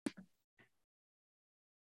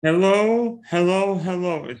Hello, hello,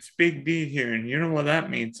 hello. It's Big D here, and you know what that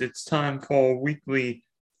means. It's time for a weekly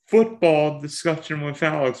football discussion with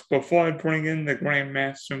Alex. Before I bring in the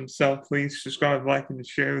Grandmaster himself, please subscribe, like, and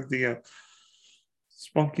share the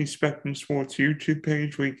Spunky Spectrum Sports YouTube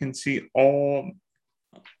page where you can see all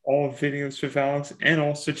videos with Alex, and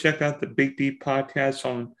also check out the Big D podcast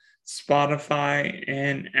on Spotify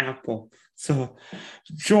and Apple. So,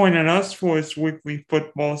 joining us for this weekly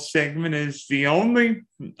football segment is the only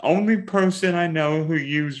person I know who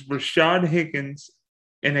used Rashad Higgins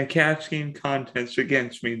in a catch game contest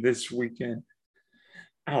against me this weekend.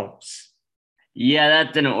 Alex. Yeah,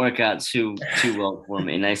 that didn't work out too well for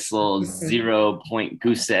me. Nice little 0 point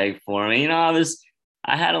goose egg for me.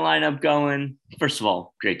 I had a lineup going. First of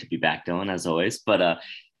all, great to be back, Dylan, as always.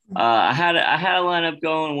 I had a lineup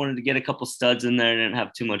going. Wanted to get a couple studs in there. Didn't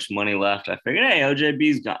have too much money left. I figured, hey,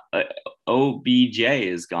 OJB's gone. OBJ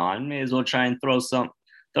is gone. May as well try and throw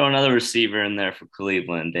another receiver in there for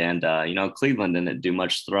Cleveland. And Cleveland didn't do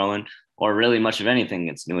much throwing or really much of anything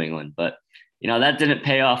against New England, but that didn't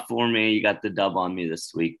pay off for me. You got the dub on me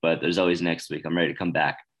this week, but there's always next week. I'm ready to come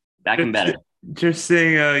back and Just, better. just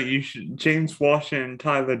saying, you should. James Washington,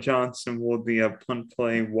 Tyler Johnson were the punt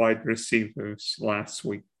play wide receivers last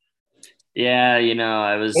week. Yeah,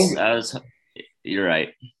 Oh, you're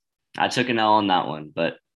right. I took an L on that one,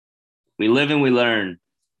 but we live and we learn.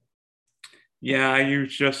 yeah, I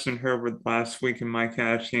used Justin Herbert last week in my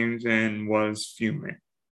cash games and was fuming.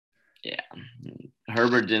 Yeah.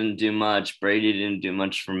 Herbert didn't do much. Brady didn't do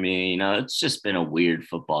much for me. It's just been a weird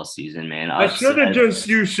football season, man. I should have Upset. just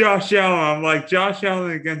used Josh Allen. I'm like Josh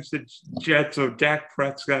Allen against the Jets or Dak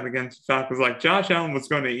Prescott against the Falcons. Like Josh Allen was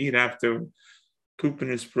going to eat after pooping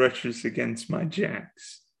his britches against my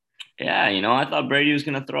Jacks. Yeah, I thought Brady was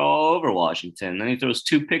going to throw all over Washington. Then he throws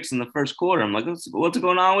two picks in the first quarter. I'm like, what's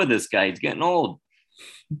going on with this guy? He's getting old.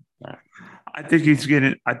 I think he's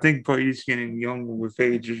getting. I think Brady's getting younger with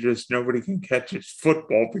age. It's just nobody can catch his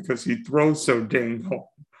football because he throws so dang hard.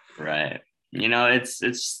 Right.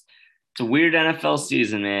 It's a weird NFL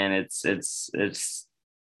season, man. It's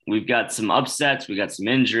we've got some upsets, we got some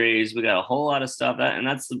injuries, we got a whole lot of stuff. And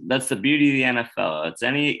that's the beauty of the NFL.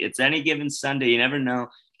 It's any given Sunday. You never know.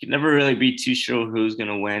 You can never really be too sure who's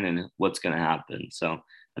gonna win and what's gonna happen. So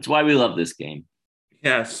that's why we love this game.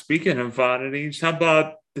 Yeah, speaking of oddities, how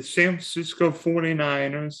about the San Francisco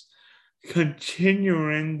 49ers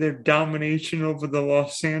continuing their domination over the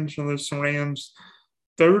Los Angeles Rams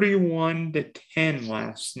 31-10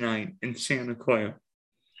 last night in Santa Clara?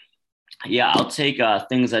 Yeah, I'll take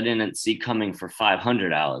things I didn't see coming for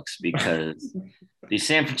 500, Alex, because the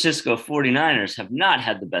San Francisco 49ers have not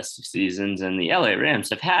had the best of seasons, and the LA Rams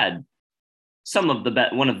have had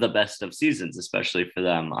one of the best of seasons, especially for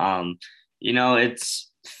them.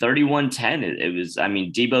 It's 31-10. It was, I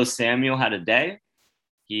mean, Deebo Samuel had a day.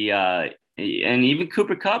 And even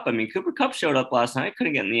Cooper Kupp. I mean, Cooper Kupp showed up last night,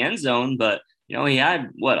 couldn't get in the end zone, but he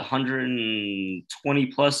had what 120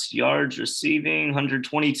 plus yards receiving,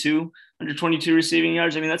 122 receiving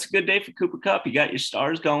yards. I mean, that's a good day for Cooper Kupp. You got your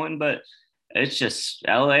stars going, but it's just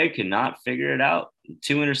LA could not figure it out.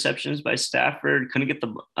 Two interceptions by Stafford. Couldn't get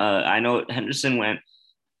the. I know Henderson went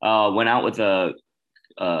out with a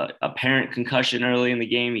apparent concussion early in the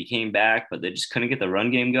game. He came back, but they just couldn't get the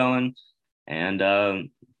run game going. And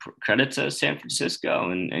credit to San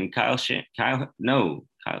Francisco and Kyle Shanahan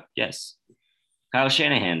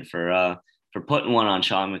for putting one on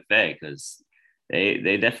Sean McVay, because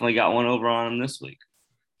they definitely got one over on him this week.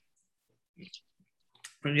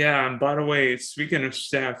 Yeah, and by the way, speaking of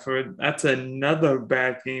Stafford, that's another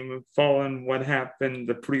bad game following what happened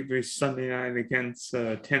the previous Sunday night against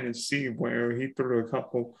Tennessee, where he threw a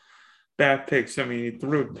couple bad picks. I mean, he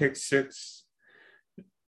threw a pick six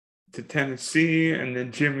to Tennessee, and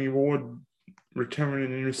then Jimmy Ward returned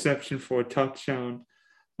an interception for a touchdown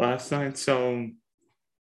last night. So,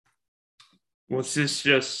 was this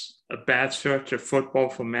just a bad stretch of football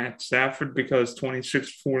for Matt Stafford? Because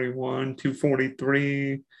 26-41,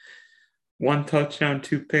 243, one touchdown,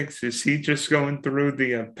 two picks. Is he just going through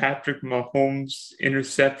the Patrick Mahomes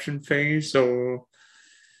interception phase, or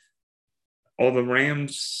are the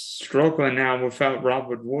Rams struggling now without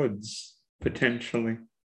Robert Woods potentially?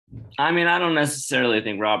 I mean, I don't necessarily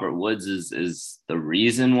think Robert Woods is the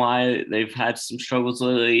reason why they've had some struggles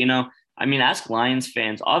lately. I mean, ask Lions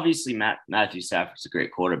fans. Obviously, Matthew Stafford's a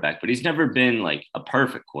great quarterback, but he's never been like a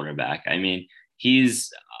perfect quarterback. I mean,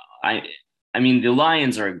 he's I I mean, the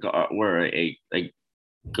Lions were a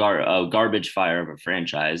garbage fire of a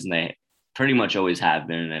franchise, and they pretty much always have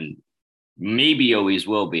been, and maybe always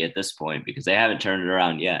will be at this point because they haven't turned it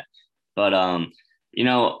around yet. But you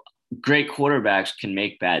know, great quarterbacks can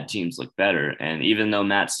make bad teams look better. And even though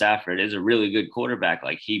Matt Stafford is a really good quarterback,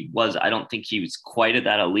 like I don't think he was quite at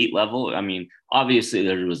that elite level. I mean, obviously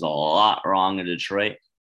there was a lot wrong in Detroit,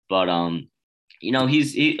 but I'm not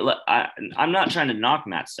trying to knock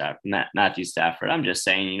Matthew Stafford. I'm just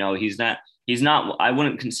saying, he's not, I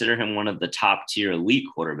wouldn't consider him one of the top tier elite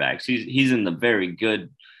quarterbacks. He's in the very good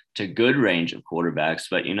to good range of quarterbacks,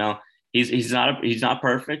 but he's not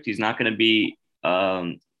perfect. He's not going to be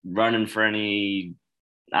running for any,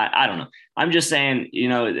 I don't know. I'm just saying,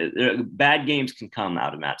 bad games can come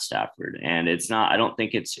out of Matt Stafford, and I don't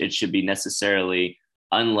think it should be necessarily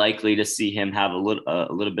unlikely to see him have a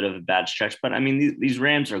little bit of a bad stretch. But I mean, these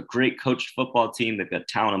Rams are a great coached football team. They've got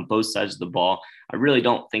talent on both sides of the ball. I really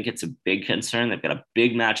don't think it's a big concern. They've got a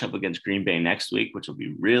big matchup against Green Bay next week, which will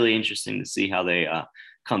be really interesting to see how they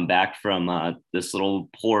come back from this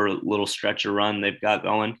poor little stretcher run they've got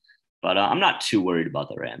going. But I'm not too worried about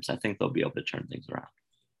the Rams. I think they'll be able to turn things around.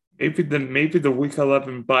 Maybe the week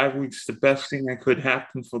 11 bye week's the best thing that could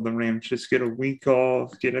happen for the Rams. Just get a week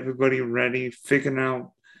off, get everybody ready, figuring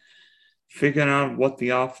out what the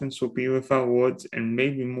offense will be without Woods, and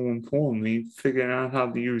maybe more importantly, figuring out how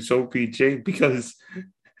to use OBJ, because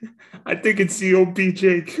I think it's the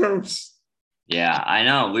OBJ curse. Yeah, I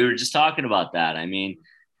know. We were just talking about that. I mean,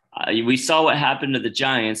 we saw what happened to the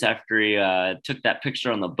Giants after he took that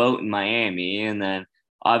picture on the boat in Miami, and then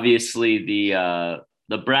obviously the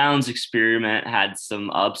Browns experiment had some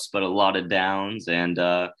ups, but a lot of downs. And,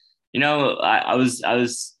 I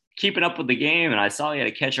was keeping up with the game, and I saw he had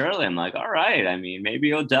a catch early. I'm like, all right. I mean,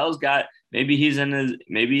 maybe he's in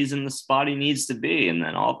the spot he needs to be. And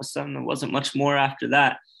then all of a sudden there wasn't much more after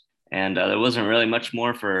that. And there wasn't really much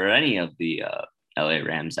more for any of the LA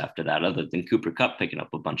Rams after that, other than Cooper Kupp picking up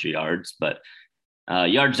a bunch of yards. But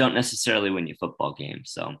yards don't necessarily win you football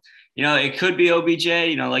games. So, it could be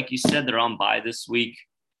OBJ. Like you said, they're on bye this week,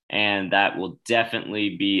 and that will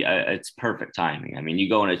definitely be it's perfect timing. I mean, you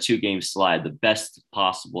go on a 2-game slide, the best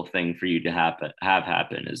possible thing for you to have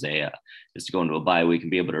happen is to go into a bye week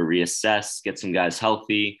and be able to reassess, get some guys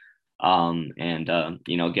healthy, and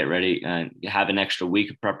get ready and have an extra week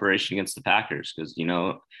of preparation against the Packers, because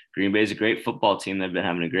Green Bay is a great football team. They've been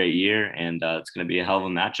having a great year, and it's going to be a hell of a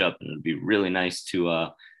matchup, and it'll be really nice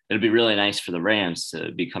for the Rams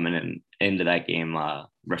to be coming into that game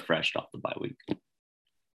refreshed off the bye week.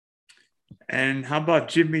 And how about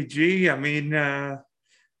Jimmy G? I mean,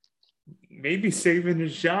 maybe saving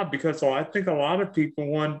his job, because I think a lot of people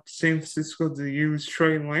want San Francisco to use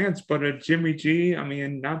Trey Lance, but Jimmy G, I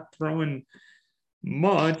mean, not throwing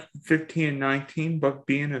much, 15-19, but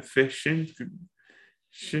being efficient.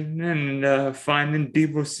 And finding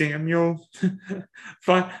Deebo Samuel.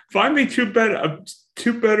 find me two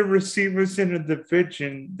better receivers in a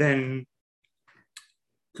division than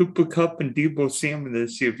Cooper Kupp and Deebo Samuel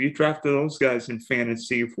this year. If you drafted those guys in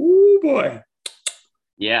fantasy, oh boy.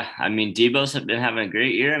 Yeah, I mean, Deebo's been having a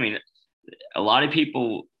great year. I mean, a lot of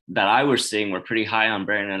people that I was seeing were pretty high on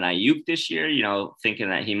Brandon Ayuk this year, thinking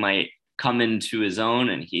that he might come into his own,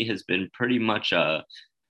 and he has been pretty much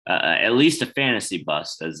at least a fantasy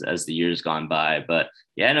bust as the years gone by. But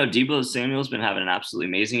yeah, no, Deebo Samuel's been having an absolutely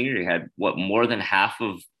amazing year. He had more than half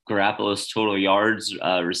of Garoppolo's total yards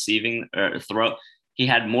receiving or throw. He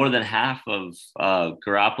had more than half of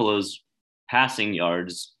Garoppolo's passing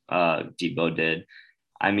yards. Deebo did.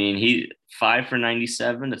 I mean, he 5 for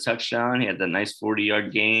 97, a touchdown. He had that nice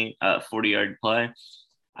 40-yard game, 40-yard play.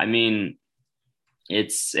 I mean,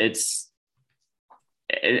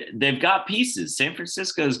 they've got pieces. San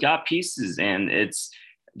Francisco's got pieces, and it's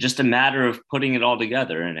just a matter of putting it all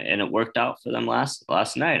together. And it worked out for them last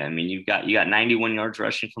night. I mean, you got 91 yards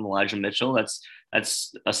rushing from Elijah Mitchell.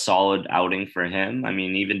 That's a solid outing for him. I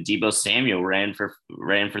mean, even Deebo Samuel ran for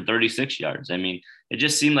 36 yards. I mean, it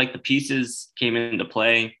just seemed like the pieces came into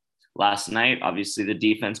play last night. Obviously, the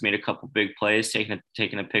defense made a couple big plays, taking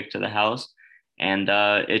a pick to the house. And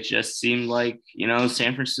it just seemed like,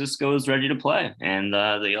 San Francisco was ready to play, and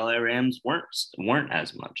the LA Rams weren't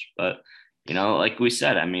as much. But, like we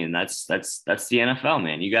said, I mean, that's the NFL,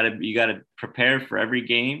 man. You gotta prepare for every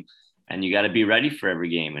game, and you got to be ready for every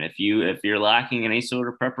game. And if you're lacking any sort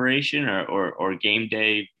of preparation or game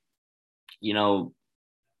day,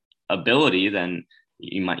 ability, then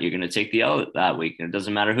you're going to take the L that week. And it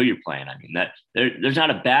doesn't matter who you're playing. I mean, that there's not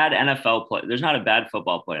a bad NFL play. There's not a bad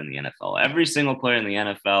football player in the NFL. Every single player in the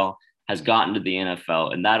NFL has gotten to the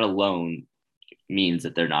NFL, and that alone means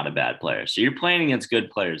that they're not a bad player. So you're playing against good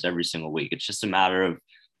players every single week. It's just a matter of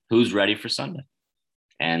who's ready for Sunday.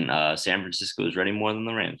 And San Francisco is ready more than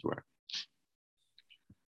the Rams were.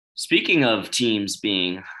 Speaking of teams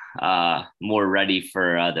being more ready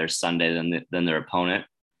for their Sunday than their opponent.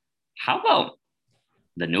 How about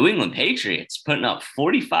the New England Patriots putting up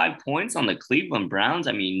 45 points on the Cleveland Browns?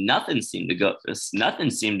 I mean, nothing seemed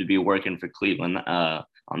to be working for Cleveland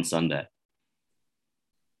on Sunday.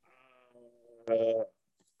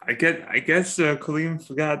 I guess Cleveland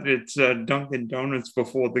forgot it's Dunkin' Donuts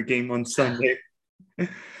before the game on Sunday.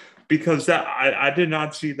 Because I did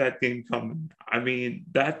not see that game coming. I mean,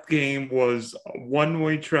 that game was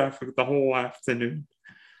one-way traffic the whole afternoon.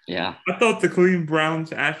 Yeah. I thought the Cleveland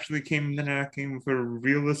Browns actually came into that game with a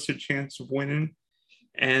realistic chance of winning.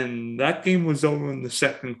 And that game was over in the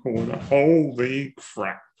second quarter. Holy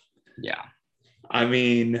crap. Yeah. I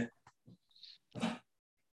mean,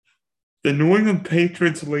 the New England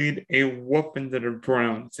Patriots laid a whooping to the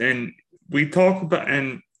Browns. And we talk about,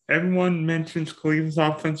 and everyone mentions Cleveland's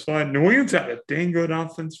offensive line. New England's got a dang good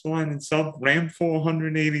offensive line itself. Ran for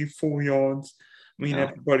 184 yards. I mean,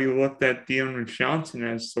 everybody looked at Deon Johnson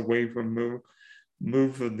as the waiver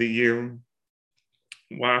move of the year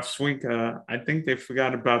last week. I think they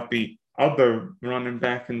forgot about the other running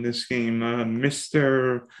back in this game,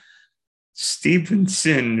 Mr.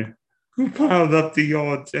 Stevenson, who piled up the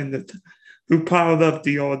yards and the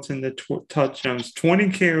touchdowns.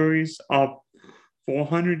 20 carries up.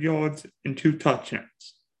 400 yards and 2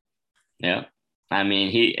 touchdowns. Yeah. I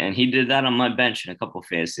mean, he did that on my bench in a couple of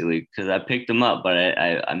fantasy leagues because I picked him up, but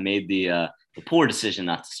I made the poor decision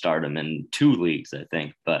not to start him in 2 leagues, I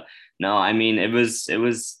think. But no, I mean, it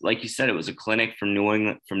was like you said, it was a clinic from New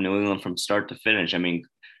England from start to finish. I mean,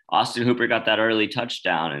 Austin Hooper got that early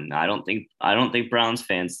touchdown, and I don't think Browns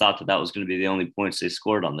fans thought that was going to be the only points they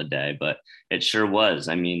scored on the day, but it sure was.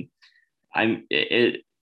 I mean,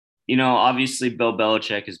 obviously Bill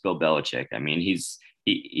Belichick is Bill Belichick. I mean, he's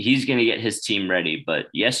going to get his team ready. But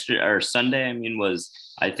Sunday, I mean, was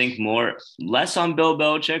I think less on Bill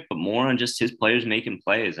Belichick, but more on just his players making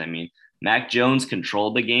plays. I mean, Mac Jones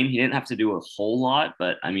controlled the game. He didn't have to do a whole lot,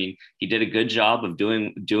 but I mean, he did a good job of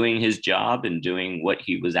doing his job and doing what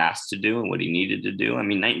he was asked to do and what he needed to do. I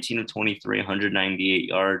mean, 19 of 23, 198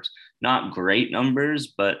 yards, not great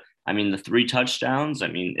numbers, but I mean, the 3 touchdowns. I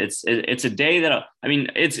mean, it's a day that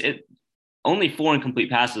it's only 4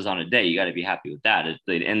 incomplete passes on a day. You got to be happy with that.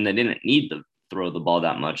 And they didn't need to throw the ball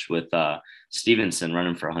that much with Stevenson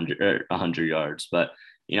running for 100 yards. But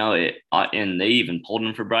and they even pulled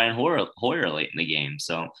him for Brian Hoyer late in the game.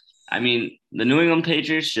 So I mean, the New England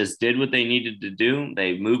Patriots just did what they needed to do.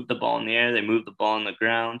 They moved the ball in the air. They moved the ball on the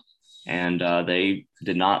ground. And they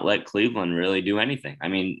did not let Cleveland really do anything. I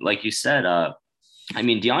mean, like you said,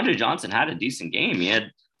 DeAndre Johnson had a decent game. He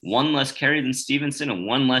had 1 less carry than Stevenson and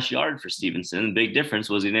 1 less yard for Stevenson. The big difference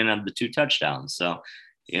was he didn't have the 2 touchdowns. So,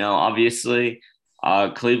 obviously,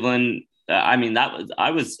 Cleveland. That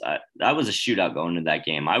was a shootout going into that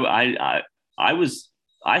game. I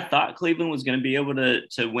thought Cleveland was going to be able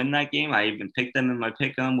to win that game. I even picked them in my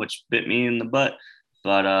pick'em, which bit me in the butt.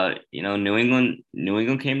 But New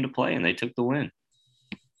England came to play and they took the win.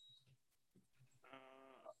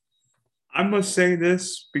 I must say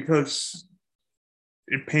this because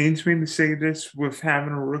it pains me to say this with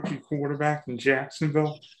having a rookie quarterback in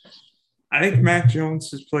Jacksonville. I think Mac Jones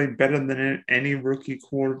has played better than any rookie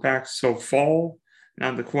quarterback so far.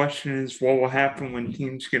 Now the question is what will happen when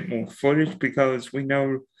teams get more footage, because we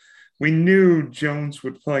knew Jones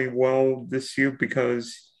would play well this year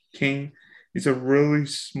because he's a really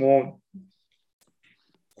small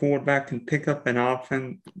quarterback, can pick up an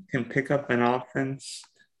offense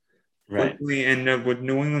Right. quickly. And with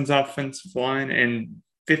New England's offensive line and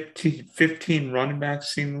 15 running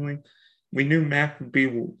backs seemingly, we knew Mac would be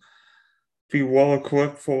well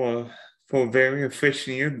equipped for a very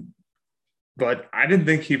efficient year. But I didn't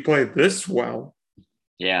think he played this well.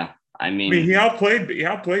 Yeah. I mean he outplayed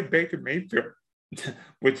Baker Mayfield,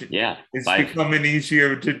 which is becoming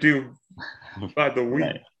easier to do by the week.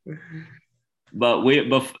 Right. But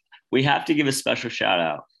we have to give a special shout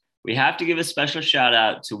out. We have to give a special shout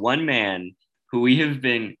out to one man who we have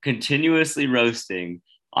been continuously roasting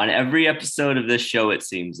on every episode of this show, it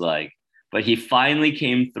seems like. But he finally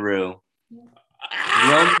came through.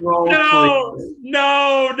 No,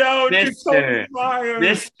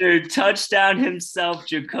 Mr. Touchdown himself,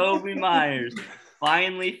 Jakobu Meyers,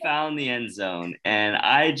 finally found the end zone. And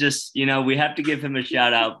I just, we have to give him a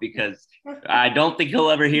shout out because I don't think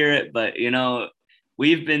he'll ever hear it, but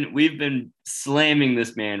we've been slamming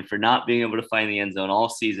this man for not being able to find the end zone all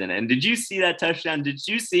season. And did you see that touchdown? Did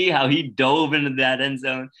you see how he dove into that end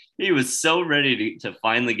zone? He was so ready to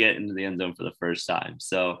finally get into the end zone for the first time.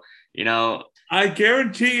 So, I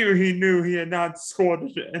guarantee you he knew he had not scored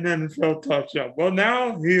an NFL touchdown. Well,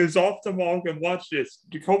 now he is off the mark, and watch this.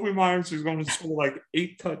 Jakobu Meyers is going to score like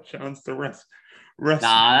 8 touchdowns the rest.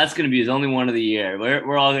 Nah, that's going to be his only one of the year.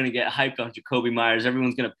 We're all going to get hyped on Jakobu Meyers.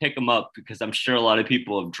 Everyone's going to pick him up because I'm sure a lot of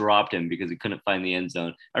people have dropped him because he couldn't find the end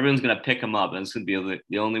zone. Everyone's going to pick him up, and it's going to be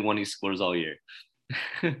the only one he scores all year.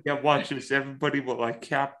 Yeah, watch this. Everybody will like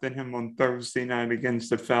captain him on Thursday night against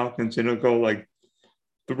the Falcons. It'll go like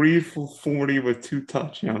 3 for 40 with 2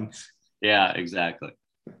 touchdowns. Yeah, exactly.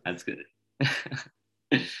 That's good.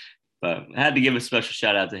 But I had to give a special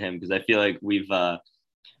shout out to him because I feel like we've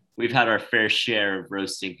had our fair share of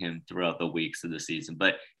roasting him throughout the weeks of the season.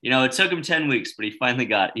 But it took him 10 weeks, but he finally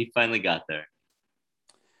got there.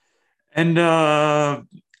 And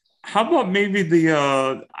how about maybe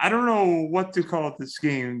the I don't know what to call this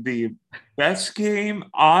game, the best game,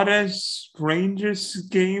 oddest, strangest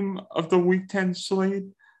game of the Week 10 slate?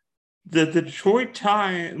 The Detroit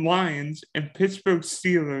Lions and Pittsburgh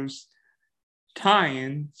Steelers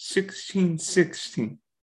tying 16-16.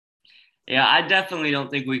 Yeah, I definitely don't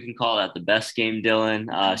think we can call that the best game,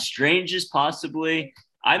 Dylan. Strangest, possibly.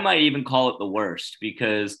 I might even call it the worst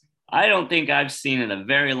because I don't think I've seen in a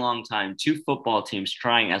very long time 2 football teams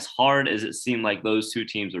trying as hard as it seemed like those 2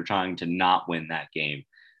 teams were trying to not win that game.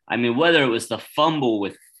 I mean, whether it was the fumble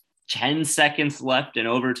with 10 seconds left in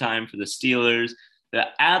overtime for the Steelers, the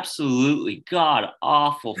absolutely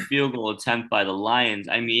god-awful field goal attempt by the Lions.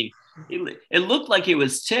 I mean, it looked like it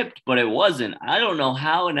was tipped, but it wasn't. I don't know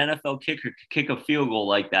how an NFL kicker could kick a field goal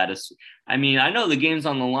like that. I mean, I know the game's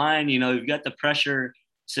on the line. You've got the pressure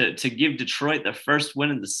to give Detroit the first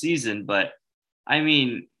win of the season, but I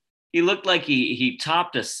mean, he looked like he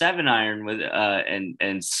topped a 7-iron with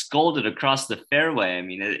and scolded across the fairway. I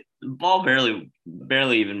mean, the ball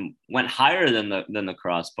barely even went higher than the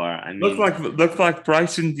crossbar. I mean, looked like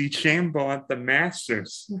Bryson DeChambeau at the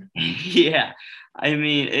Masters. Yeah, I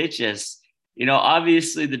mean, it just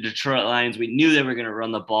obviously the Detroit Lions, we knew they were going to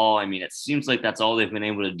run the ball. I mean, it seems like that's all they've been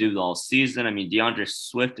able to do all season. I mean, DeAndre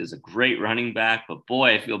Swift is a great running back, but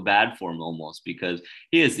boy, I feel bad for him almost because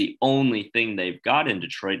he is the only thing they've got in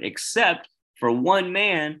Detroit, except for one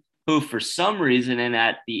man who, for some reason, and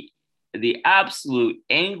at the absolute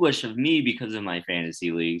anguish of me because of my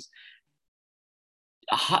fantasy leagues,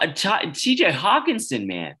 TJ Hockenson,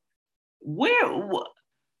 man,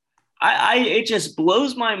 it just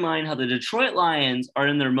blows my mind how the Detroit Lions are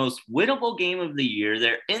in their most winnable game of the year.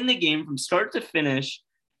 They're in the game from start to finish,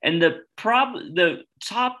 and the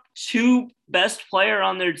top 2 best player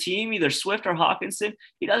on their team, either Swift or Hockenson,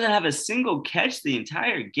 he doesn't have a single catch the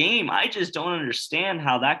entire game. I just don't understand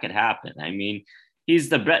how that could happen. I mean, he's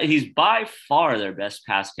by far their best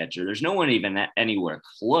pass catcher. There's no one even anywhere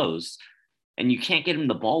close, and you can't get him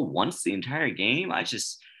the ball once the entire game.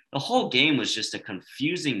 The whole game was just a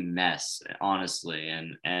confusing mess, honestly.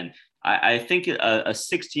 And I think a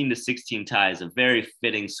 16-16 tie is a very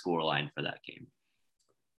fitting scoreline for that game.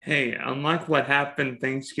 Hey, unlike what happened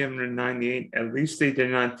Thanksgiving in '98, at least they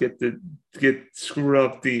did not get screwed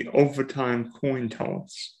up the overtime coin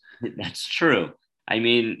toss. That's true. I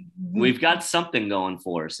mean, we've got something going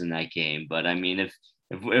for us in that game, but I mean,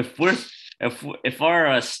 if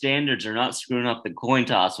our standards are not screwing up the coin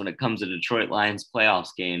toss when it comes to Detroit Lions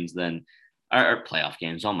playoffs games, then our playoff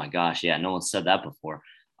games. Oh my gosh, yeah, no one said that before.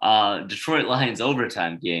 Detroit Lions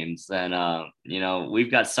overtime games, then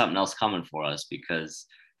we've got something else coming for us because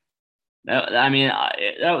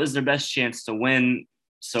that was their best chance to win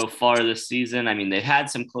so far this season. I mean, they've had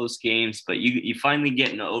some close games, but you finally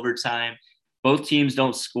get into overtime. Both teams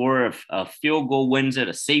don't score. If a field goal wins it,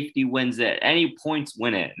 a safety wins it, any points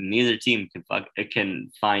win it, and neither team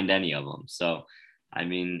can find any of them. So, I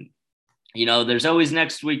mean, there's always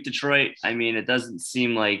next week, Detroit. I mean, it doesn't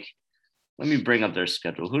seem like – let me bring up their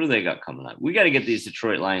schedule. Who do they got coming up? We got to get these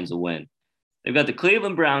Detroit Lions a win. They've got the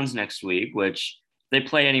Cleveland Browns next week, which they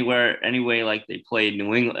play anyway like they played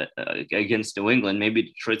New England against New England. Maybe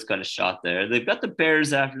Detroit's got a shot there. They've got the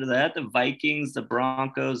Bears after that, the Vikings, the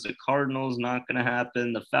Broncos, the Cardinals, not going to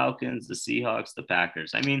happen, the Falcons, the Seahawks, the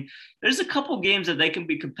Packers. I mean, there's a couple games that they can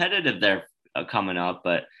be competitive there coming up,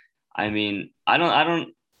 but I mean,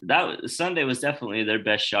 that Sunday was definitely their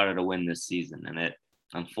best shot at a win this season, and it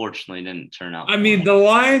unfortunately didn't turn out. I mean, the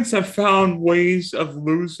Lions have found ways of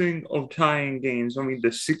losing or tying games. I mean, the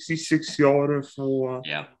 66-yarder for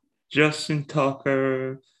Justin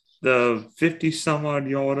Tucker, the 50-some-odd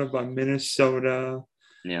yarder by Minnesota.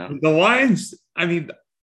 Yeah. The Lions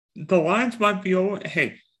might be –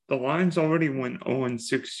 hey, the Lions already went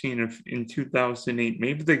 0-16 in 2008.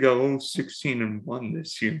 Maybe they go 0-16-1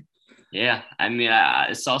 this year. Yeah, I mean,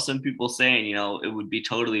 I saw some people saying, it would be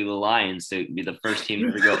totally the Lions to be the first team to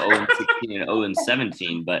ever go 0-16 and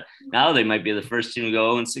 0-17, but now they might be the first team to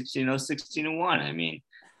go 0-16, 0-16-1. I mean,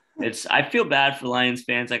 I feel bad for Lions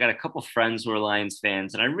fans. I got a couple friends who are Lions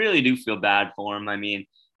fans, and I really do feel bad for them. I mean,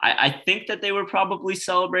 I think that they were probably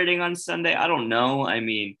celebrating on Sunday. I don't know. I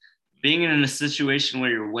mean, being in a situation where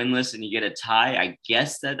you're winless and you get a tie, I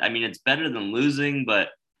guess that, I mean, it's better than losing, but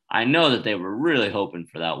I know that they were really hoping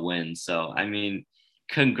for that win. So, I mean,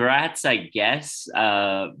 congrats, I guess.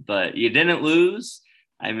 But you didn't lose.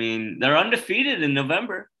 I mean, they're undefeated in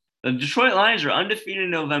November. The Detroit Lions are undefeated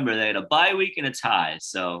in November. They had a bye week and a tie.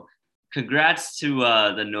 So, congrats to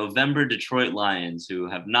the November Detroit Lions, who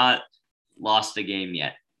have not lost a game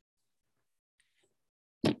yet.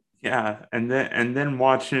 Yeah, and then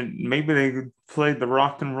watch it. Maybe they play the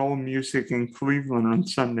rock and roll music in Cleveland on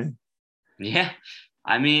Sunday. Yeah,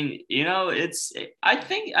 I mean, I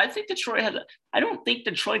think Detroit has. I don't think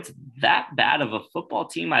Detroit's that bad of a football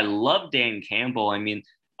team. I love Dan Campbell. I mean,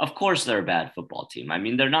 of course they're a bad football team. I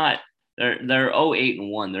mean, they're not. They're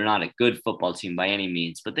 0-8-1. They're not a good football team by any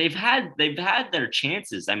means, but they've had their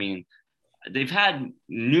chances. I mean, they've had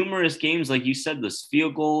numerous games, like you said, those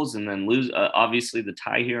field goals, and then lose. Obviously, the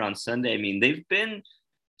tie here on Sunday. I mean, they've been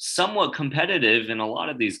somewhat competitive in a lot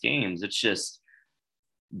of these games. It's just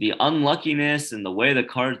the unluckiness and the way the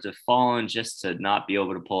cards have fallen just to not be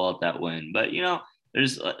able to pull out that win. But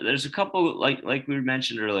there's a couple, like we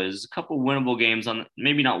mentioned earlier, there's a couple winnable games on,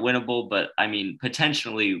 maybe not winnable, but I mean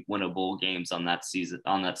potentially winnable games on that season,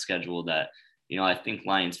 on that schedule that I think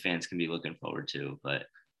Lions fans can be looking forward to. But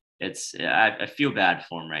I feel bad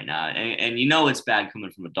for him right now. And it's bad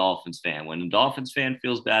coming from a Dolphins fan. When a Dolphins fan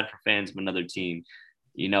feels bad for fans of another team,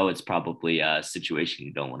 it's probably a situation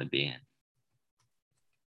you don't want to be in.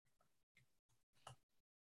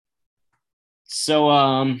 So,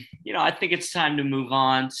 I think it's time to move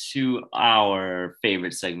on to our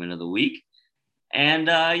favorite segment of the week. And,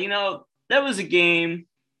 there was a game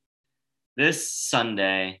this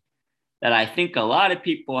Sunday that I think a lot of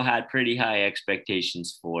people had pretty high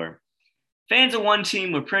expectations for. Fans of one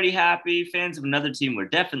team were pretty happy. Fans of another team were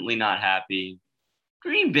definitely not happy.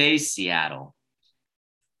 Green Bay, Seattle.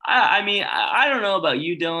 I mean, I don't know about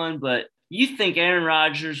you, Dylan, but you think Aaron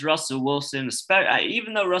Rodgers, Russell Wilson,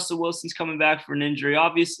 even though Russell Wilson's coming back for an injury,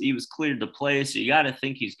 obviously he was cleared to play, so you got to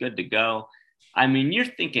think he's good to go. I mean, you're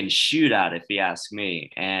thinking shootout if you ask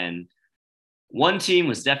me. And one team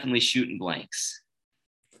was definitely shooting blanks.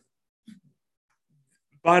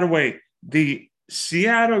 By the way, the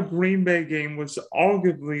Seattle Green Bay game was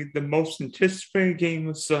arguably the most anticipated game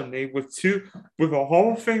of Sunday with a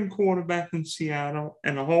Hall of Fame quarterback in Seattle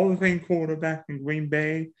and a Hall of Fame quarterback in Green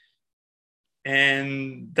Bay.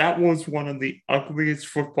 And that was one of the ugliest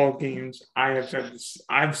football games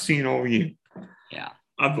I've seen all year. Yeah.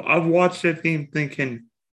 I've watched that game thinking,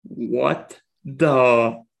 what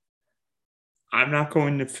the? I'm not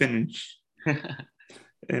going to finish.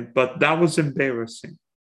 But that was embarrassing.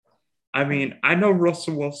 I mean, I know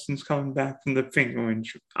Russell Wilson's coming back from the finger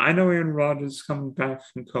injury. I know Aaron Rodgers is coming back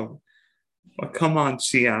from COVID. But come on,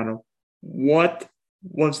 Seattle. What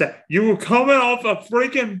was that? You were coming off a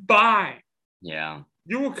freaking bye. Yeah.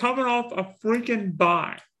 You were coming off a freaking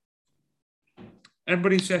bye.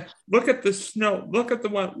 Everybody said, look at the snow. Look at the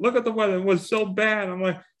weather. Look at the weather. It was so bad. I'm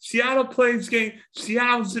like, Seattle plays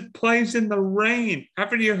plays in the rain.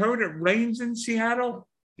 Haven't you heard it rains in Seattle?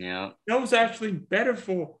 Yeah. That was actually better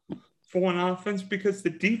for an offense because the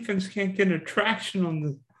defense can't get a traction on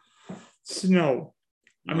the snow.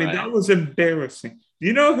 I mean, that was embarrassing.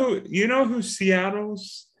 You know who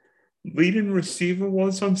Seattle's leading receiver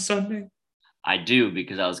was on Sunday? I do,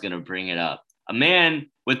 because I was going to bring it up. A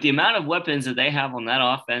man with the amount of weapons that they have on that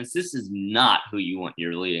offense, this is not who you want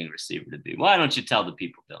your leading receiver to be. Why don't you tell the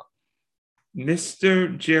people, Bill?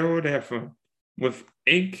 Mr. Gerald Everett with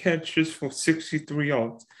 8 catches for 63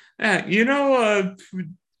 yards.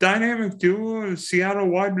 Dynamic duo of Seattle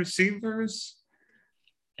wide receivers?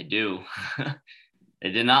 I do.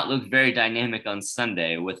 They did not look very dynamic on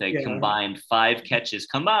Sunday with a combined 5 catches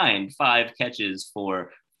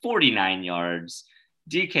for 49 yards.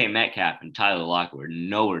 DK Metcalf and Tyler Lockett were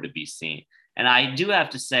nowhere to be seen. And I do have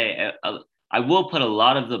to say, I will put a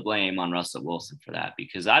lot of the blame on Russell Wilson for that,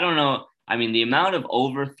 because I don't know. I mean, the amount of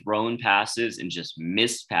overthrown passes and just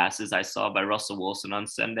missed passes I saw by Russell Wilson on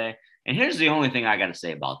Sunday. And here's the only thing I got to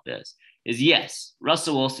say about this is, yes,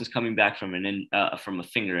 Russell Wilson's coming back from a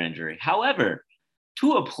finger injury. However,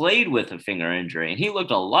 Tua played with a finger injury, and he looked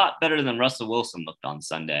a lot better than Russell Wilson looked on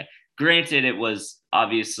Sunday. Granted, it was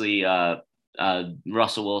obviously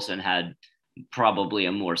Russell Wilson had probably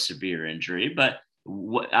a more severe injury, but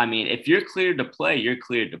if you're cleared to play, you're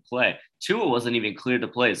cleared to play. Tua wasn't even cleared to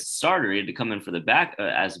play as a starter. He had to come in for the back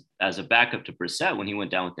as a backup to Brissett when he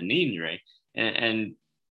went down with the knee injury. And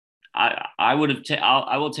I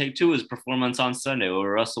will take Tua's performance on Sunday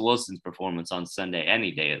over Russell Wilson's performance on Sunday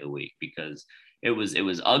any day of the week, because it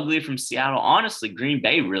was ugly from Seattle. Honestly, Green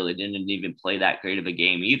Bay really didn't even play that great of a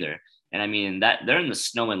game either. And I mean, that they're in the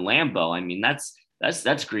snow in Lambeau. I mean,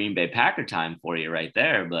 that's Green Bay Packer time for you right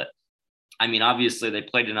there. But I mean, obviously they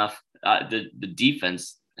played enough. The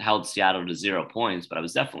defense held Seattle to 0 points, but I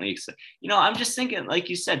was definitely excited. I'm just thinking, like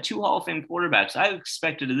you said, 2 Hall of Fame quarterbacks. I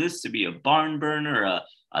expected this to be a barn burner, a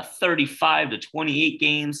 35-28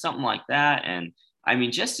 game, something like that. And I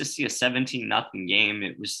mean, just to see a 17-0 game,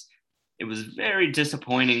 it was very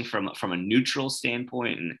disappointing from a neutral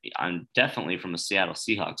standpoint, and I'm definitely from a Seattle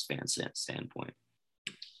Seahawks fan standpoint.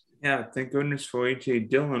 Yeah, thank goodness for AJ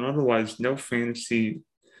Dillon. Otherwise, no fantasy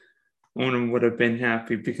owner would have been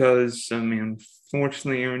happy, because, I mean,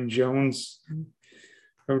 unfortunately, Aaron Jones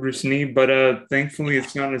hurt his knee, but thankfully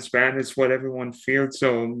it's not as bad as what everyone feared.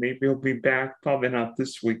 So maybe he'll be back. Probably not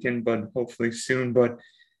this weekend, but hopefully soon. But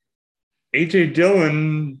AJ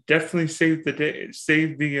Dillon definitely saved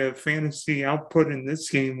the fantasy output in this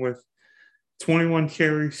game with 21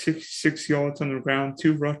 carries, 66 yards on the ground,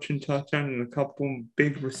 2 rushing touchdowns, and a couple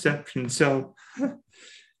big receptions. So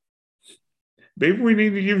maybe we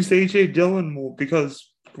need to use AJ Dillon more, because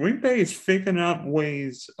Green Bay is figuring out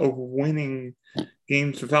ways of winning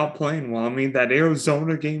games without playing well. I mean, that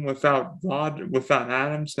Arizona game without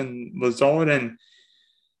Adams and Lazard, and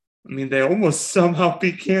I mean, they almost somehow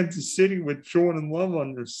beat Kansas City with Jordan Love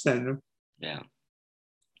under center. Yeah.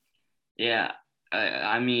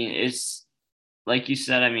 I mean, it's like you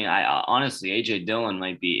said. I mean, I honestly, AJ Dillon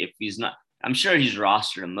might be, if he's not, I'm sure he's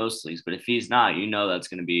rostered in most leagues, but if he's not, that's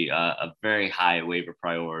going to be a very high waiver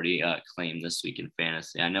priority claim this week in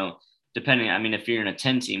fantasy. I know, depending, I mean, if you're in a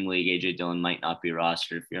 10-team league, AJ Dillon might not be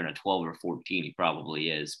rostered. If you're in a 12 or 14, he probably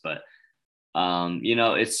is. But,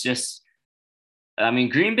 it's just, I mean,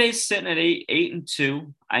 Green Bay's sitting at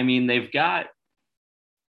 8-2. I mean, they've got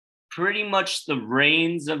pretty much the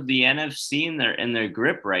reins of the NFC in their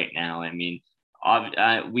grip right now. I mean,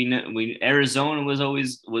 Arizona was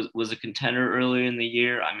a contender earlier in the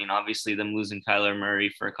year. I mean, obviously them losing Kyler Murray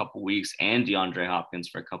for a couple of weeks and DeAndre Hopkins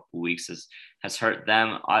for a couple of weeks has hurt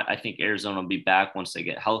them. I think Arizona will be back once they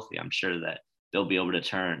get healthy. I'm sure that they'll be able to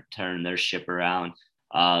turn their ship around.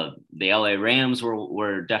 The LA Rams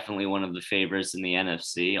were definitely one of the favorites in the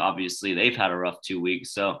NFC. Obviously, they've had a rough 2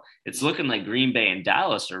 weeks. So it's looking like Green Bay and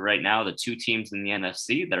Dallas are right now the 2 teams in the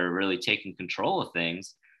NFC that are really taking control of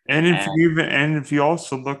things. And if you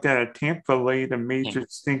also look at Tampa laid a major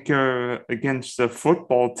stinker against the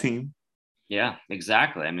football team. Yeah,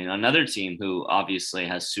 exactly. I mean, another team who obviously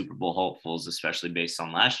has Super Bowl hopefuls, especially based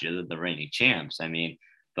on last year, the reigning champs. I mean,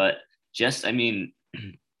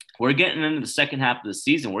 we're getting into the second half of the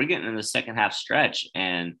season. We're getting into the second half stretch,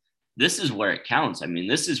 and this is where it counts. I mean,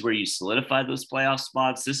 this is where you solidify those playoff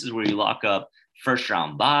spots. This is where you lock up first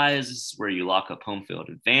round buys. This is where you lock up home field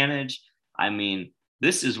advantage. I mean,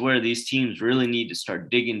 this is where these teams really need to start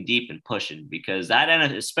digging deep and pushing, because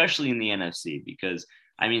especially in the NFC, because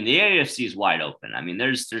I mean, the AFC is wide open. I mean,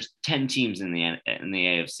 there's 10 teams in the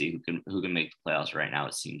AFC who can make the playoffs right now,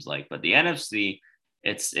 it seems like, but the NFC,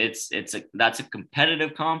 that's a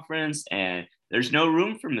competitive conference, and there's no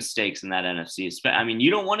room for mistakes in that NFC. I mean, you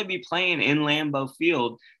don't want to be playing in Lambeau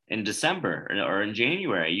Field in December or in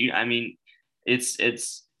January.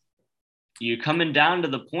 You're coming down to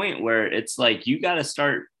the point where it's like you got to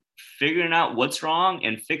start figuring out what's wrong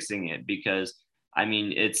and fixing it, because I mean,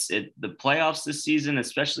 the playoffs this season,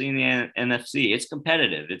 especially in the NFC, it's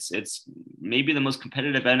competitive. It's maybe the most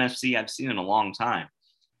competitive NFC I've seen in a long time.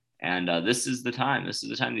 And this is the time. This is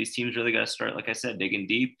the time these teams really got to start, like I said, digging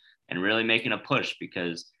deep and really making a push,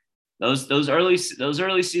 because those early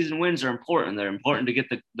season wins are important. They're important to get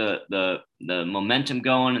the momentum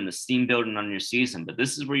going and the steam building on your season. But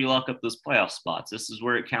this is where you lock up those playoff spots. This is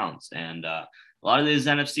where it counts. And a lot of these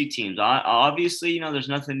NFC teams, obviously, there's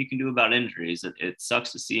nothing you can do about injuries. It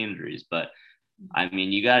sucks to see injuries, but I mean,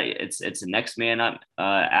 it's a next man up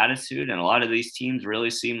attitude, and a lot of these teams really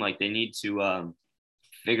seem like they need to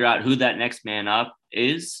figure out who that next man up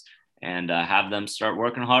is and have them start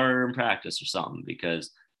working harder in practice or something, because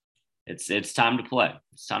it's time to play.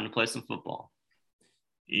 It's time to play some football.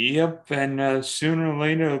 Yep, and sooner or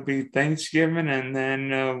later it'll be Thanksgiving, and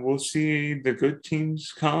then we'll see the good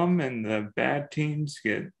teams come and the bad teams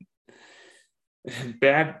get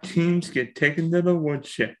taken to the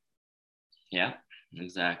woodshed. Yeah,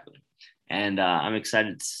 exactly. And I'm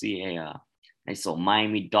excited to see Nice little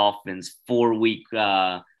Miami Dolphins 4-week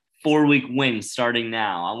win starting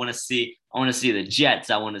now. I want to see the Jets.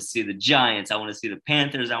 I want to see the Giants. I want to see the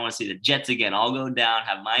Panthers. I want to see the Jets again. All go down.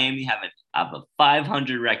 Have Miami have a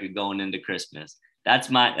 500 record going into Christmas.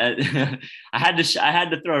 That's my. I had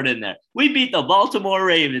to throw it in there. We beat the Baltimore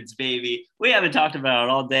Ravens, baby. We haven't talked about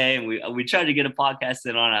it all day, and we tried to get a podcast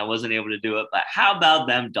in on. I wasn't able to do it, but how about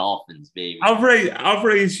them Dolphins, baby? I'll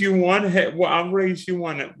raise you one. Well, I'll raise you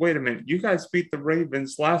one. Wait a minute. You guys beat the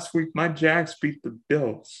Ravens last week. My Jags beat the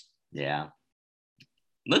Bills. Yeah.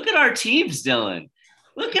 Look at our teams, Dylan.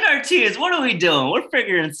 Look at our teams. What are we doing? We're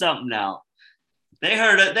figuring something out. They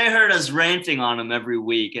heard us ranting on them every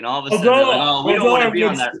week, and all of a sudden they're like, "Oh, we don't want to be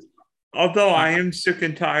on that." Although I am sick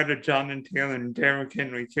and tired of Jonathan Taylor and Derrick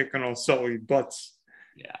Henry kicking all Sully butts.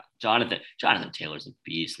 Yeah, Jonathan Taylor's a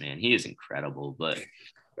beast, man. He is incredible, but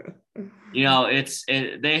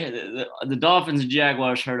the Dolphins and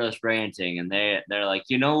Jaguars heard us ranting, and they're like,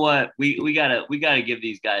 you know what, we gotta give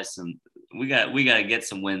these guys some. We gotta get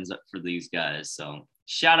some wins for these guys. So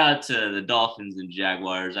shout out to the Dolphins and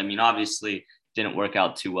Jaguars. I mean, obviously didn't work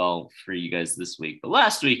out too well for you guys this week, but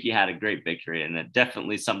last week you had a great victory, and it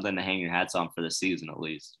definitely something to hang your hats on for the season at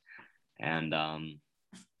least. And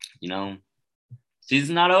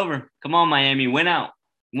season's not over. Come on, Miami, win out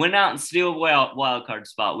and steal a wild card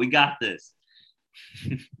spot. We got this.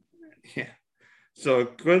 Yeah. So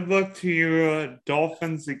good luck to you,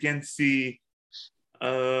 Dolphins against the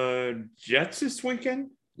Jets this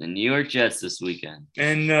weekend. The New York Jets this weekend.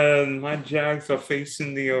 And my Jags are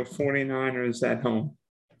facing the 49ers at home.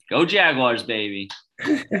 Go Jaguars, baby.